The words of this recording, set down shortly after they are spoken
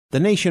The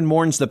nation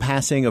mourns the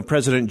passing of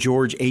President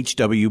George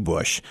H.W.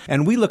 Bush,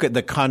 and we look at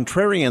the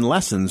contrarian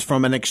lessons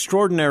from an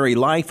extraordinary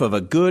life of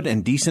a good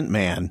and decent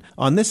man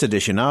on this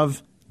edition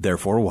of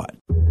Therefore What?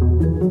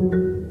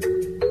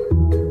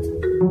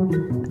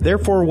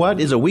 Therefore What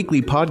is a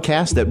weekly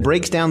podcast that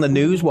breaks down the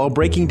news while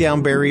breaking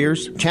down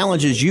barriers,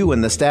 challenges you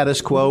in the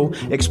status quo,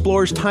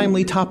 explores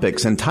timely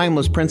topics and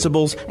timeless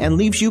principles, and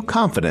leaves you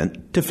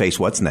confident to face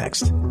what's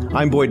next.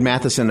 I'm Boyd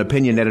Matheson,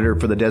 opinion editor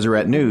for the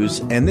Deseret News,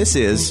 and this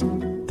is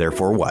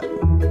Therefore What?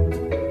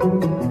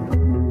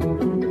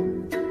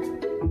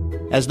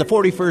 As the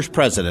 41st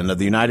President of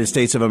the United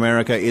States of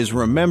America is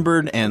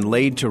remembered and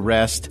laid to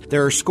rest,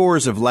 there are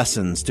scores of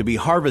lessons to be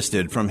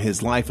harvested from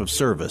his life of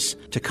service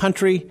to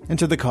country and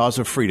to the cause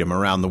of freedom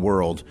around the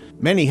world.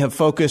 Many have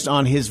focused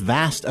on his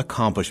vast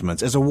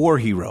accomplishments as a war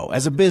hero,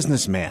 as a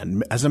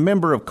businessman, as a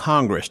member of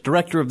Congress,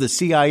 director of the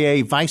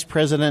CIA, vice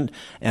president,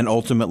 and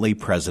ultimately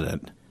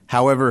president.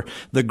 However,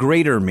 the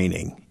greater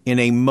meaning in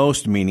a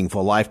most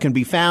meaningful life can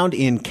be found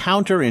in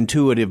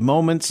counterintuitive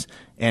moments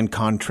and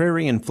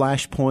contrarian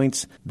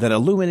flashpoints that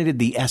illuminated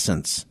the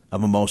essence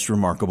of a most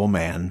remarkable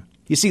man.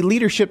 You see,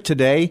 leadership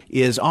today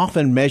is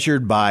often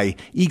measured by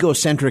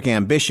egocentric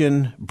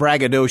ambition,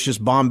 braggadocious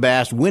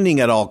bombast, winning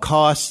at all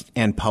costs,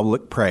 and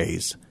public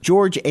praise.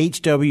 George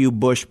H.W.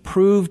 Bush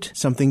proved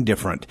something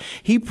different.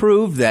 He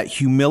proved that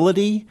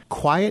humility,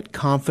 quiet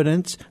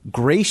confidence,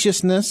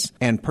 graciousness,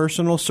 and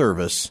personal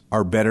service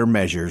are better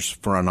measures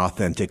for an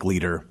authentic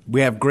leader. We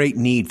have great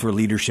need for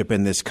leadership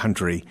in this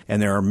country, and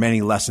there are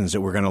many lessons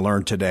that we're going to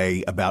learn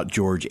today about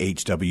George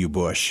H.W.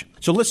 Bush.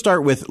 So let's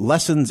start with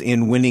lessons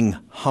in winning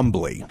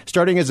humbly.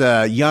 Starting as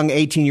a young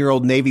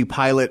 18-year-old Navy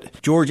pilot,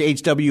 George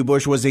H.W.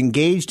 Bush was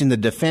engaged in the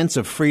defense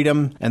of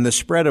freedom and the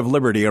spread of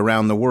liberty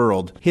around the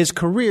world. His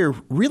career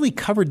really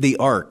covered the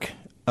arc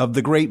of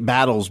the great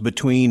battles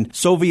between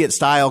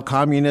Soviet-style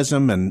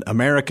communism and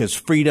America's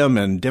freedom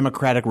and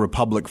democratic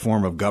republic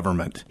form of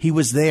government. He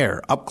was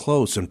there, up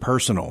close and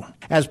personal.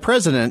 As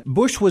president,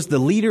 Bush was the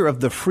leader of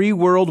the free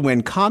world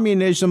when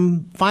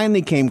communism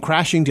finally came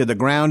crashing to the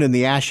ground in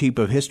the ash heap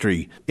of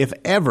history. If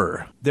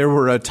ever there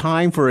were a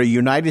time for a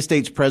United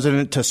States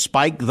president to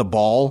spike the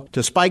ball,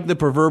 to spike the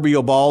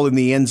proverbial ball in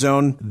the end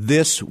zone,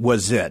 this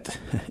was it.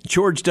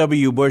 George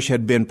W. Bush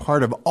had been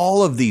part of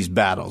all of these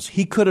battles.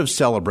 He could have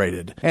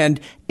celebrated. And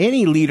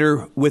any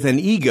leader with an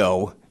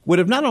ego would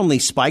have not only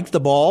spiked the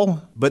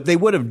ball, but they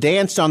would have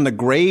danced on the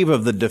grave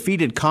of the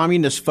defeated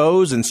communist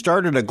foes and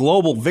started a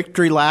global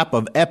victory lap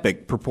of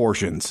epic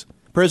proportions.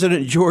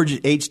 President George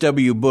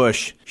H.W.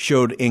 Bush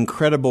showed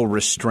incredible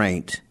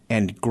restraint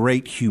and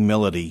great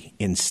humility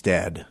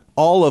instead.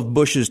 All of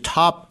Bush's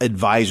top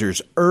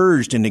advisors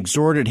urged and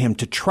exhorted him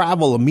to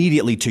travel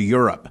immediately to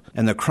Europe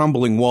and the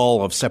crumbling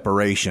wall of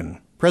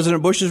separation.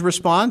 President Bush's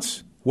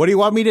response? What do you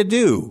want me to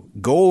do?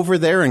 Go over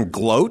there and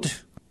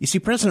gloat? You see,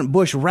 President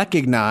Bush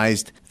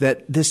recognized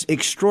that this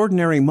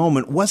extraordinary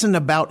moment wasn't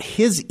about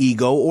his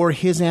ego or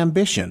his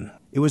ambition.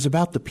 It was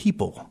about the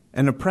people,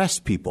 an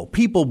oppressed people,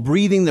 people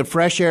breathing the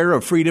fresh air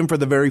of freedom for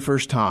the very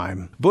first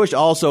time. Bush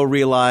also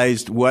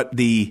realized what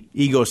the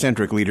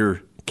egocentric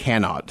leader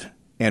cannot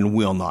and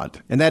will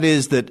not, and that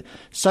is that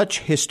such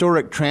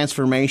historic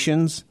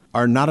transformations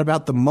are not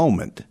about the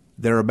moment.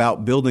 They're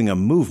about building a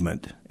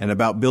movement and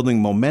about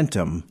building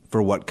momentum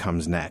for what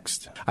comes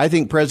next. I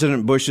think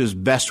President Bush's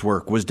best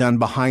work was done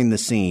behind the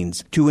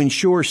scenes to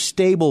ensure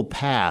stable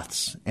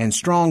paths and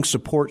strong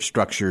support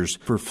structures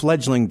for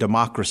fledgling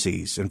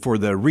democracies and for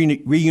the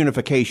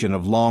reunification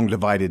of long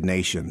divided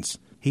nations.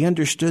 He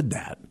understood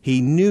that. He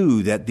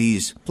knew that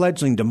these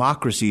fledgling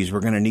democracies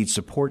were going to need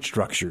support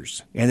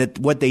structures, and that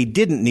what they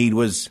didn't need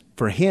was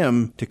for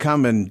him to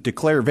come and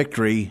declare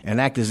victory and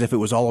act as if it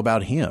was all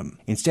about him.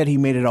 Instead, he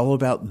made it all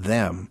about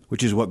them,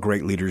 which is what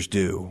great leaders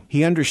do.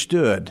 He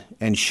understood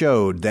and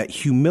showed that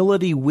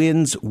humility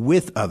wins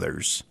with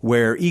others,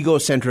 where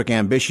egocentric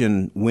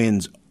ambition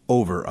wins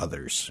over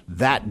others.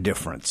 That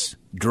difference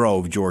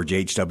drove George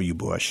H.W.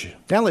 Bush.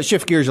 Now let's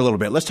shift gears a little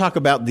bit. Let's talk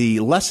about the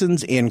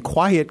lessons in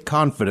quiet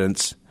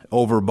confidence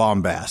over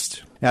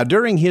bombast. Now,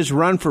 during his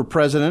run for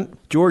president,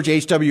 George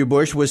H.W.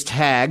 Bush was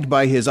tagged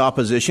by his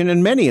opposition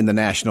and many in the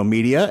national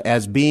media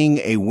as being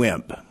a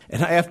wimp.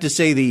 And I have to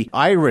say the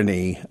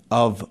irony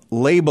of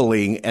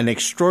labeling an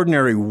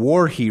extraordinary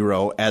war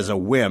hero as a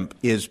wimp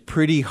is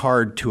pretty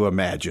hard to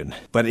imagine.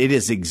 But it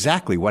is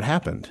exactly what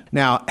happened.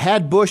 Now,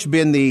 had Bush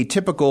been the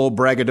typical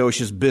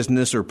braggadocious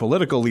business or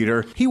political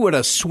leader, he would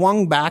have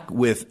swung back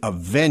with a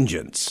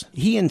vengeance.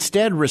 He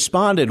instead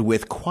responded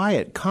with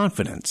quiet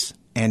confidence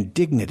and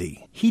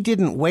dignity. He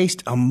didn't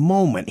waste a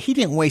moment. He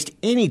didn't waste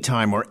any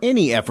time or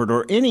any effort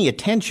or any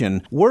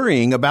attention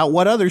worrying about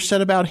what others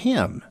said about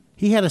him.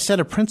 He had a set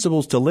of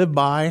principles to live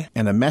by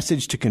and a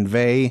message to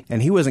convey,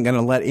 and he wasn't going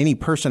to let any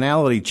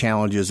personality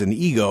challenges and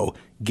ego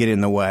get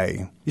in the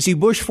way. You see,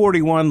 Bush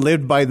 41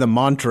 lived by the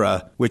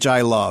mantra, which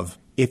I love,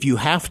 if you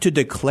have to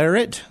declare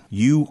it,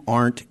 you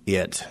aren't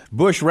it.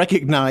 Bush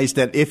recognized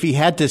that if he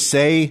had to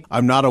say,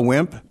 I'm not a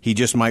wimp, he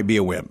just might be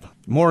a wimp.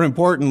 More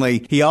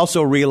importantly, he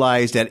also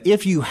realized that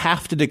if you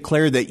have to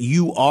declare that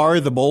you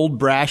are the bold,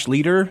 brash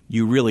leader,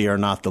 you really are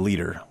not the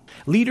leader.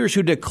 Leaders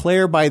who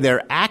declare by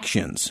their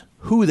actions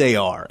who they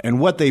are and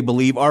what they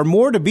believe are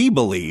more to be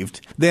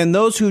believed than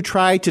those who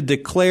try to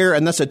declare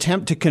and thus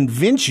attempt to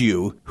convince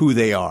you who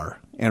they are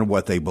and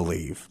what they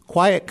believe.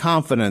 Quiet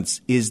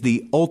confidence is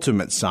the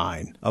ultimate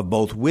sign of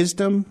both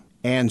wisdom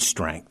and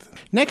strength.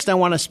 Next, I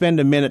want to spend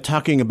a minute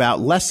talking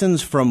about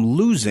lessons from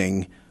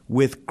losing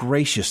with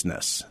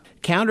graciousness.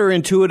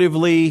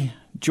 Counterintuitively,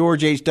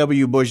 George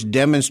H.W. Bush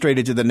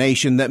demonstrated to the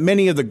nation that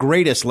many of the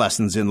greatest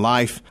lessons in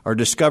life are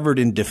discovered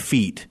in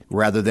defeat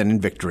rather than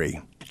in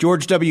victory.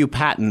 George W.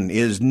 Patton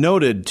is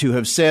noted to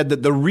have said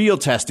that the real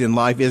test in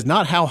life is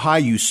not how high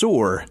you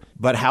soar,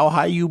 but how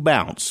high you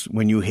bounce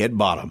when you hit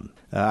bottom.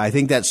 I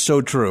think that's so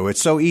true.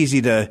 It's so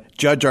easy to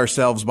judge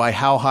ourselves by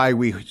how high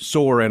we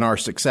soar in our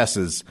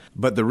successes,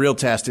 but the real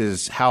test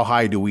is how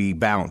high do we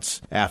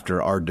bounce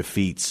after our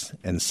defeats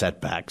and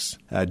setbacks.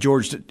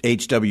 George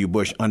H.W.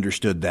 Bush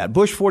understood that.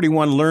 Bush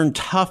 41 learned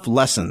tough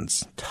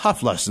lessons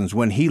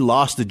when he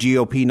lost the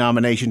GOP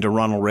nomination to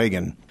Ronald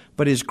Reagan.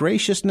 But his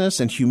graciousness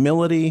and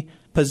humility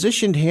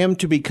positioned him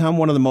to become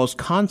one of the most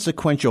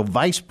consequential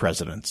vice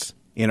presidents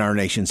in our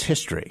nation's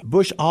history.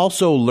 Bush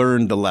also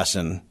learned the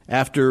lesson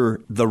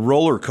after the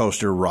roller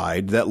coaster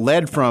ride that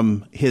led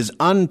from his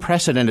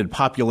unprecedented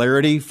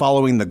popularity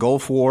following the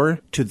Gulf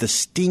War to the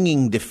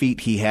stinging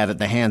defeat he had at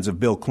the hands of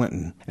Bill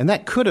Clinton. And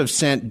that could have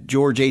sent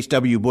George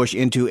H.W. Bush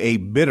into a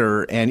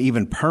bitter and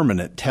even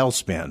permanent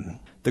tailspin.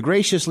 The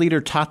gracious leader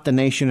taught the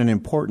nation an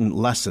important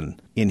lesson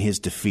in his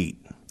defeat.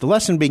 The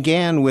lesson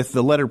began with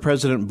the letter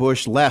President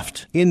Bush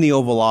left in the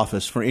Oval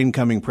Office for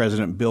incoming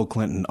President Bill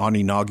Clinton on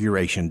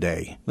Inauguration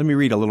Day. Let me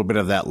read a little bit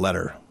of that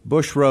letter.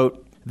 Bush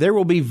wrote, "There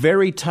will be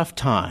very tough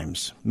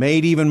times,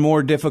 made even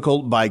more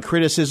difficult by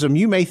criticism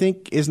you may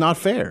think is not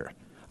fair.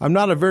 I'm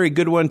not a very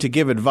good one to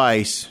give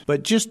advice,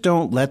 but just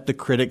don't let the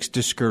critics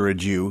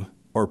discourage you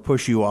or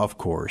push you off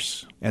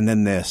course." And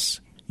then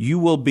this, "You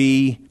will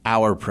be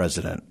our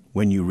president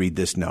when you read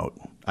this note.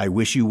 I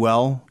wish you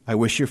well. I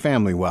wish your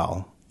family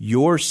well.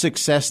 Your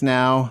success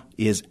now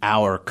is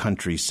our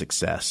country's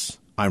success.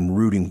 I'm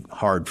rooting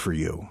hard for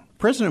you."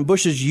 President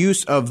Bush's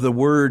use of the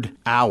word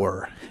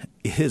 "our"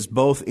 is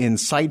both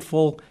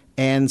insightful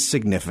and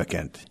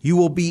significant. You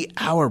will be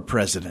our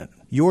president.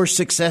 Your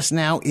success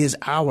now is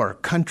our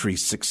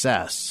country's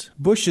success.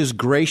 Bush's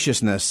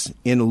graciousness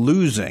in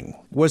losing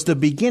was the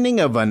beginning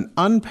of an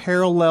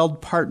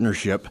unparalleled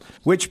partnership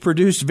which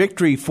produced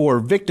victory for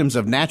victims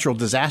of natural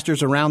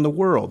disasters around the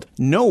world.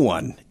 No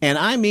one, and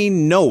I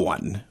mean no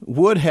one,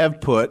 would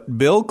have put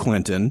Bill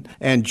Clinton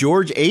and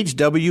George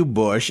H.W.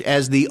 Bush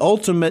as the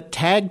ultimate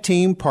tag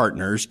team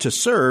partners to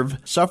serve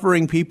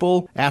suffering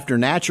people after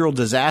natural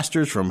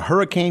disasters from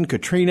Hurricane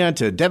Katrina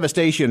to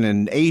devastation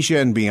in Asia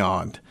and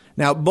beyond.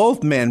 Now,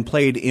 both men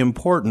played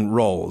important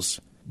roles.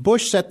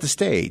 Bush set the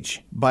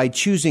stage by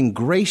choosing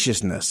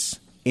graciousness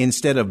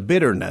instead of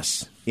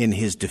bitterness in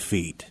his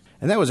defeat.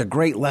 And that was a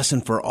great lesson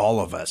for all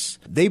of us.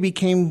 They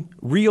became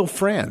real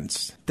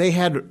friends. They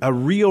had a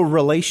real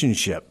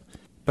relationship.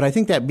 But I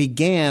think that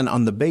began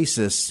on the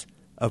basis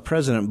of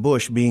President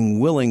Bush being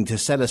willing to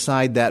set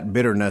aside that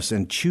bitterness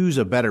and choose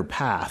a better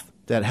path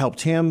that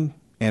helped him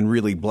and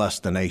really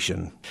blessed the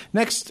nation.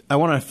 Next, I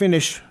want to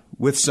finish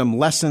with some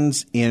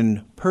lessons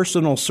in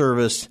personal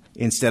service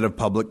instead of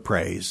public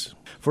praise.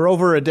 For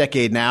over a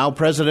decade now,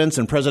 presidents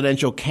and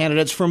presidential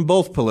candidates from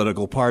both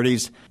political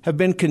parties have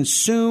been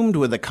consumed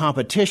with a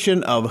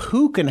competition of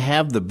who can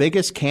have the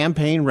biggest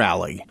campaign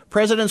rally.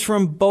 Presidents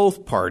from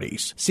both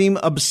parties seem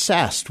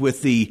obsessed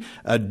with the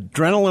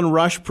adrenaline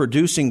rush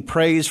producing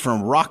praise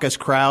from raucous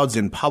crowds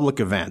in public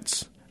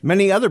events.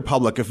 Many other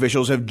public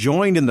officials have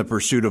joined in the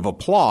pursuit of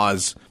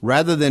applause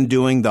rather than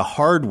doing the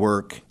hard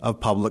work of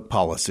public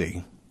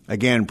policy.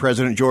 Again,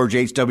 President George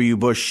H.W.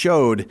 Bush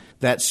showed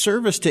that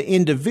service to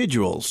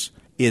individuals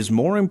is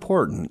more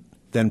important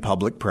than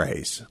public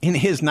praise. In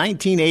his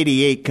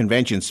 1988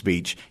 convention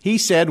speech, he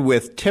said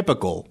with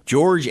typical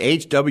George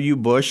H.W.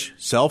 Bush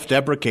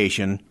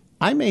self-deprecation,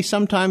 "I may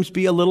sometimes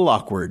be a little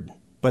awkward,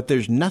 but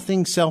there's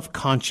nothing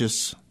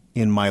self-conscious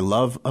in my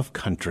love of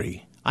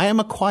country. I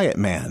am a quiet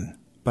man,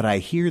 but I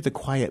hear the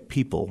quiet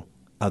people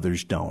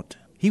others don't."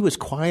 He was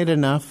quiet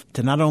enough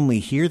to not only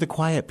hear the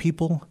quiet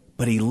people,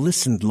 but he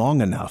listened long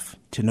enough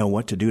to know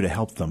what to do to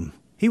help them.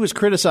 He was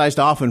criticized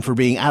often for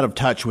being out of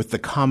touch with the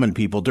common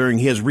people during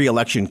his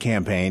re-election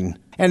campaign,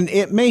 and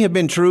it may have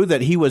been true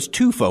that he was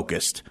too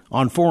focused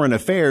on foreign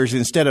affairs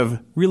instead of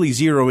really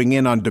zeroing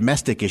in on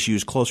domestic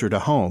issues closer to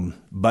home.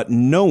 But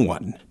no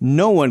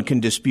one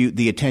can dispute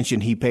the attention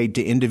he paid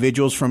to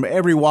individuals from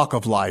every walk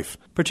of life,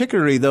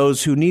 particularly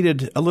those who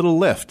needed a little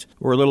lift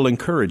or a little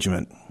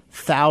encouragement.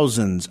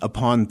 Thousands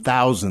upon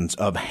thousands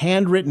of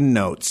handwritten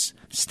notes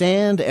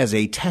stand as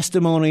a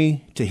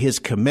testimony to his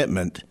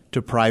commitment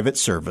to private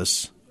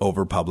service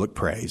over public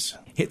praise.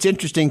 It's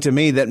interesting to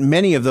me that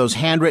many of those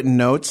handwritten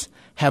notes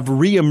have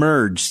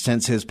reemerged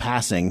since his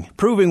passing,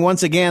 proving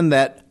once again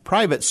that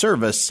private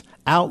service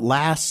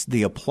outlasts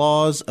the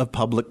applause of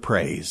public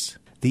praise.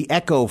 The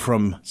echo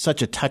from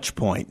such a touch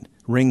point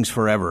rings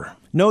forever.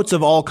 Notes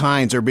of all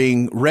kinds are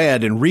being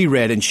read and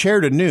reread and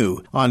shared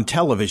anew on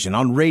television,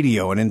 on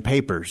radio, and in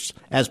papers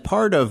as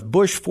part of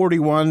Bush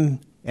 41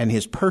 and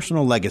his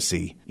personal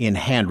legacy in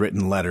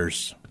handwritten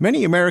letters.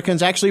 Many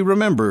Americans actually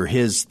remember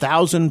his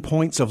 1,000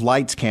 Points of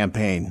Lights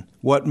campaign.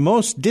 What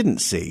most didn't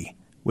see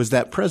was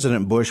that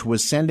President Bush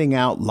was sending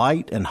out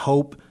light and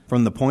hope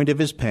from the point of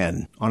his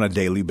pen on a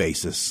daily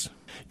basis.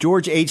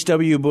 George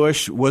H.W.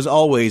 Bush was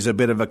always a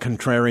bit of a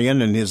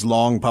contrarian in his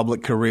long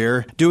public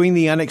career, doing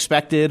the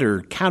unexpected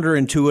or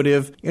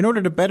counterintuitive in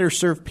order to better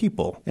serve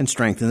people and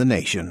strengthen the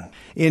nation.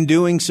 In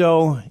doing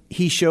so,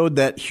 he showed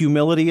that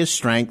humility is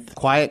strength,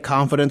 quiet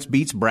confidence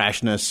beats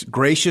brashness,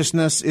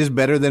 graciousness is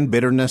better than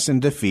bitterness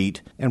and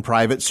defeat, and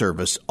private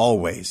service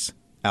always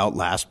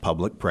outlasts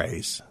public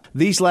praise.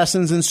 These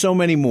lessons and so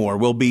many more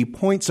will be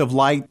points of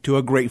light to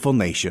a grateful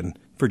nation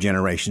for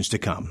generations to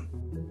come.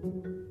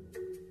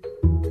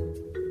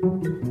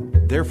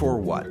 Therefore,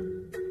 what?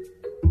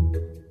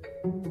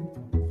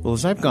 Well,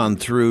 as I've gone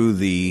through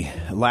the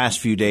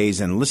last few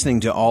days and listening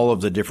to all of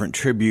the different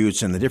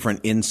tributes and the different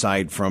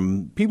insight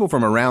from people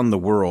from around the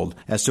world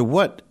as to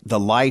what the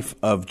life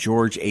of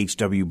George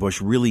H.W.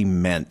 Bush really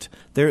meant,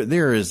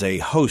 there is a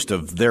host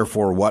of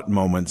therefore what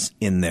moments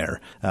in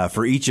there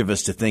for each of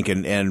us to think.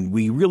 And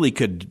we really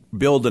could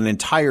build an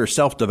entire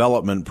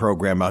self-development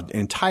program, an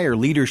entire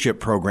leadership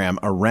program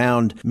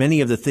around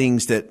many of the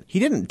things that he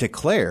didn't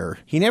declare.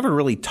 He never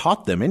really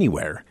taught them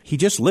anywhere. He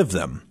just lived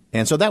them.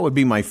 And so that would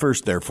be my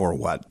first therefore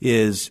what,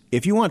 is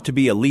if you want to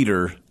be a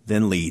leader,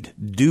 then lead.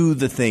 Do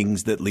the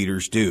things that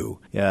leaders do.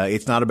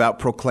 It's not about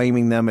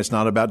proclaiming them. It's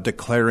not about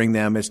declaring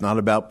them. It's not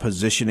about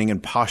positioning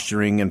and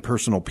posturing and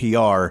personal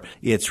PR.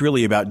 It's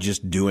really about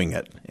just doing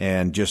it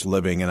and just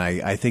living. And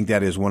I think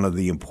that is one of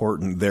the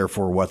important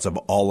therefore what's of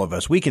all of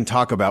us. We can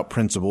talk about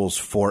principles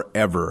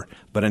forever,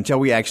 but until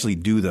we actually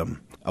do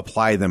them,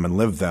 apply them and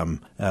live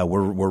them,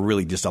 we're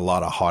really just a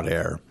lot of hot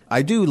air.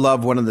 I do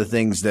love one of the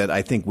things that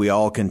I think we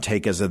all can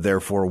take as a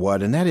therefore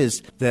what, and that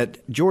is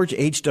that George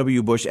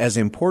H.W. Bush, as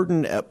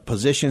important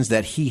positions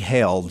that he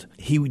held,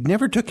 he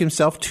never took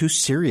himself too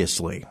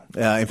seriously.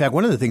 In fact,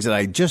 one of the things that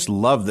I just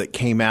loved that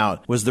came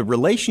out was the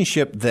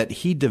relationship that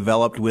he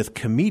developed with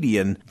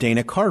comedian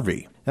Dana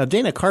Carvey. Now,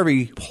 Dana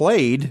Carvey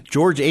played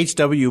George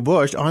H.W.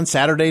 Bush on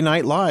Saturday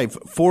Night Live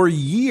for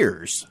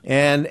years,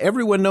 and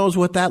everyone knows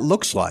what that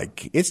looks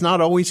like. It's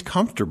not always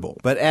comfortable.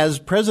 But as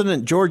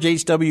President George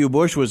H.W.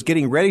 Bush was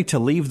getting ready to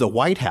leave the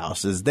White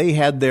House, as they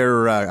had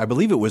their, I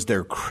believe it was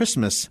their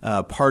Christmas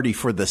party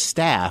for the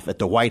staff at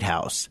the White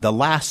House, the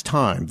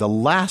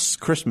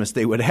last Christmas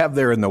they would have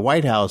there in the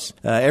White House,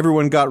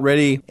 everyone got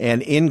ready,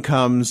 and in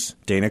comes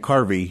Dana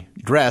Carvey,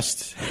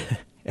 dressed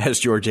as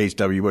George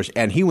H.W. Bush.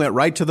 And he went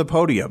right to the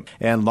podium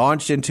and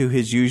launched into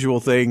his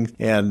usual thing.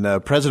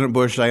 And President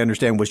Bush, I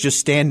understand, was just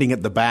standing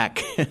at the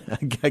back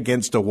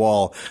against a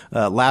wall,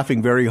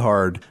 laughing very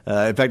hard.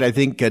 In fact, I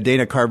think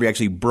Dana Carvey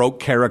actually broke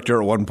character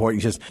at one point.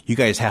 He says, you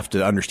guys have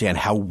to understand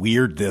how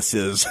weird this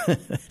is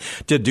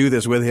to do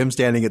this with him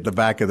standing at the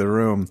back of the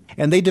room.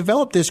 And they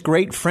developed this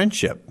great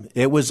friendship.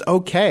 It was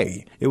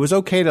okay. It was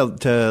okay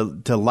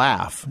to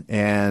laugh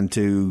and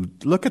to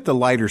look at the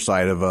lighter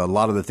side of a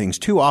lot of the things.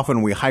 Too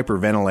often we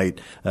hyperventilate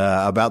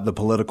about the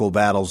political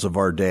battles of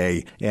our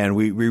day, and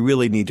we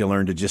really need to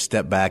learn to just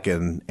step back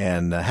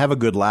and have a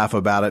good laugh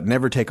about it.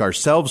 Never take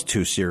ourselves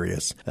too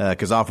serious,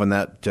 because often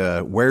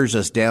that wears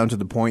us down to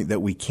the point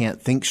that we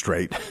can't think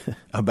straight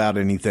about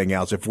anything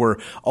else. If we're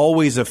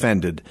always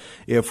offended,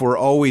 if we're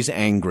always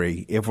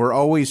angry, if we're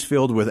always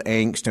filled with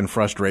angst and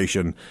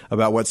frustration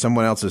about what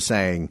someone else is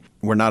saying,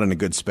 we're not in a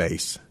good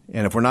space.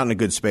 And if we're not in a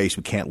good space,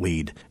 we can't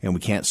lead, and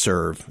we can't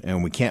serve,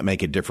 and we can't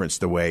make a difference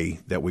the way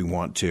that we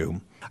want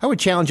to. I would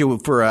challenge you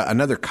for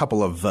another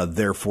couple of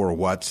therefore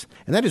whats,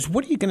 and that is,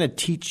 what are you going to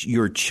teach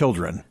your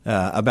children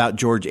about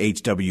George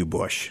H.W.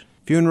 Bush?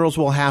 Funerals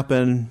will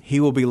happen, he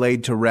will be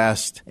laid to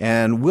rest,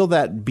 and will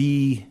that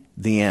be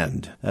the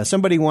end?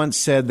 Somebody once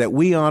said that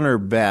we honor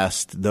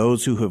best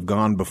those who have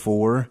gone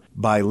before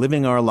by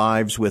living our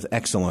lives with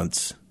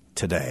excellence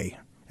today.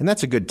 And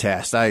that's a good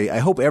test. I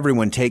hope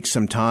everyone takes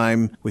some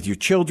time with your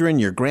children,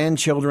 your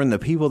grandchildren, the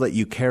people that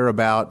you care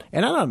about.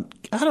 And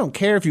I don't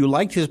care if you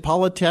liked his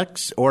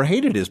politics or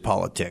hated his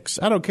politics.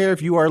 I don't care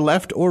if you are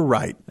left or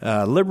right,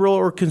 liberal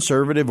or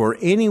conservative or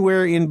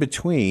anywhere in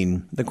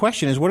between. The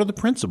question is, what are the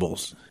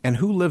principles and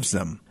who lives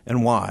them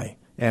and why?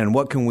 And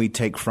what can we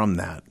take from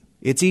that?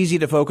 It's easy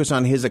to focus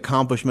on his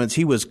accomplishments.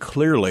 He was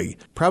clearly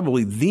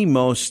probably the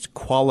most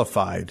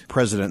qualified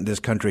president this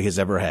country has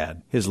ever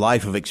had. His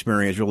life of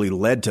experience really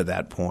led to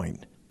that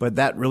point. But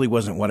that really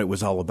wasn't what it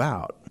was all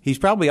about. He's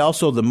probably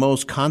also the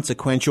most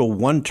consequential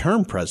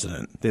one-term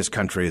president this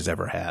country has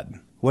ever had.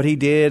 What he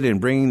did in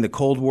bringing the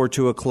Cold War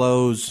to a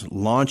close,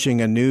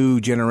 launching a new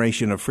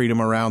generation of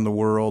freedom around the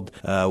world,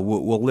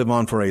 will live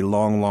on for a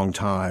long, long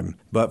time.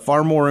 But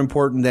far more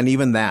important than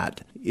even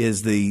that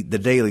is the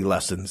daily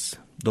lessons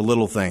the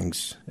little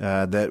things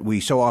that we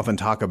so often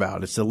talk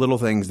about. It's the little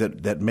things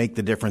that make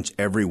the difference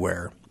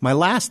everywhere. My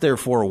last,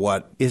 therefore,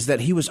 what is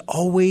that he was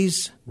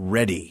always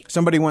ready.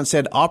 Somebody once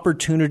said,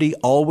 opportunity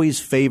always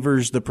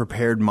favors the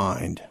prepared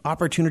mind.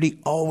 Opportunity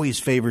always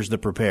favors the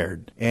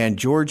prepared. And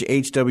George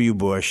H.W.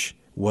 Bush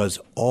was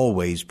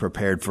always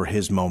prepared for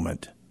his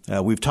moment.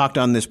 We've talked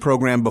on this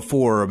program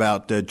before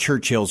about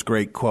Churchill's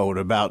great quote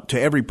about, to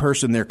every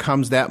person there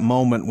comes that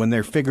moment when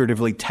they're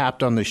figuratively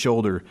tapped on the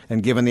shoulder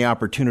and given the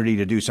opportunity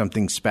to do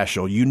something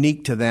special,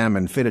 unique to them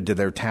and fitted to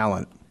their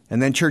talent.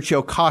 And then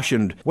Churchill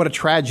cautioned, what a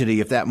tragedy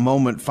if that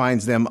moment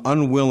finds them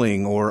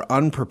unwilling or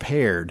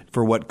unprepared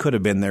for what could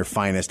have been their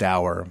finest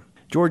hour.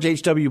 George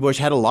H.W. Bush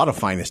had a lot of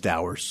finest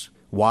hours.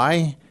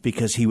 Why?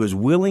 Because he was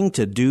willing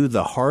to do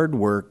the hard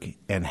work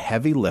and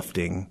heavy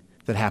lifting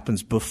that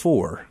happens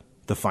before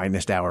the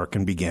finest hour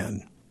can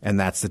begin. And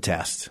that's the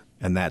test.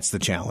 And that's the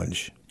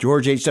challenge.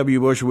 George H.W.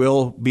 Bush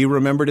will be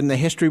remembered in the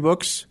history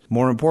books.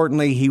 More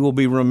importantly, he will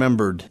be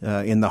remembered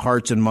in the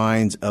hearts and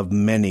minds of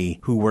many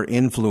who were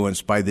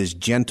influenced by this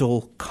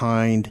gentle,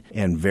 kind,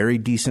 and very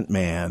decent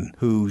man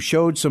who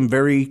showed some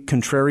very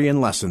contrarian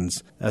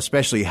lessons,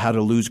 especially how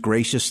to lose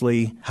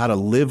graciously, how to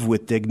live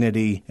with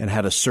dignity, and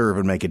how to serve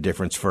and make a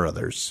difference for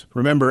others.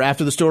 Remember,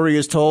 after the story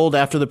is told,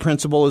 after the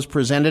principle is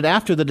presented,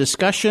 after the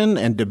discussion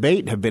and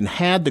debate have been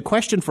had, the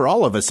question for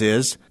all of us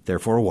is,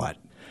 therefore what?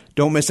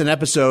 Don't miss an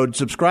episode.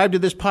 Subscribe to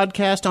this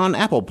podcast on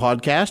Apple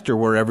Podcast or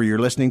wherever you're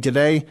listening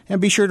today,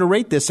 and be sure to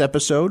rate this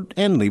episode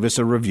and leave us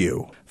a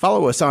review.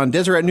 Follow us on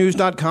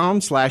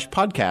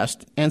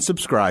DeseretNews.com/podcast and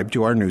subscribe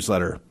to our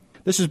newsletter.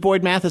 This is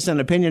Boyd Matheson,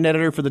 opinion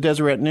editor for the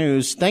Deseret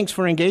News. Thanks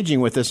for engaging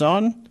with us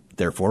on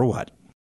Therefore What?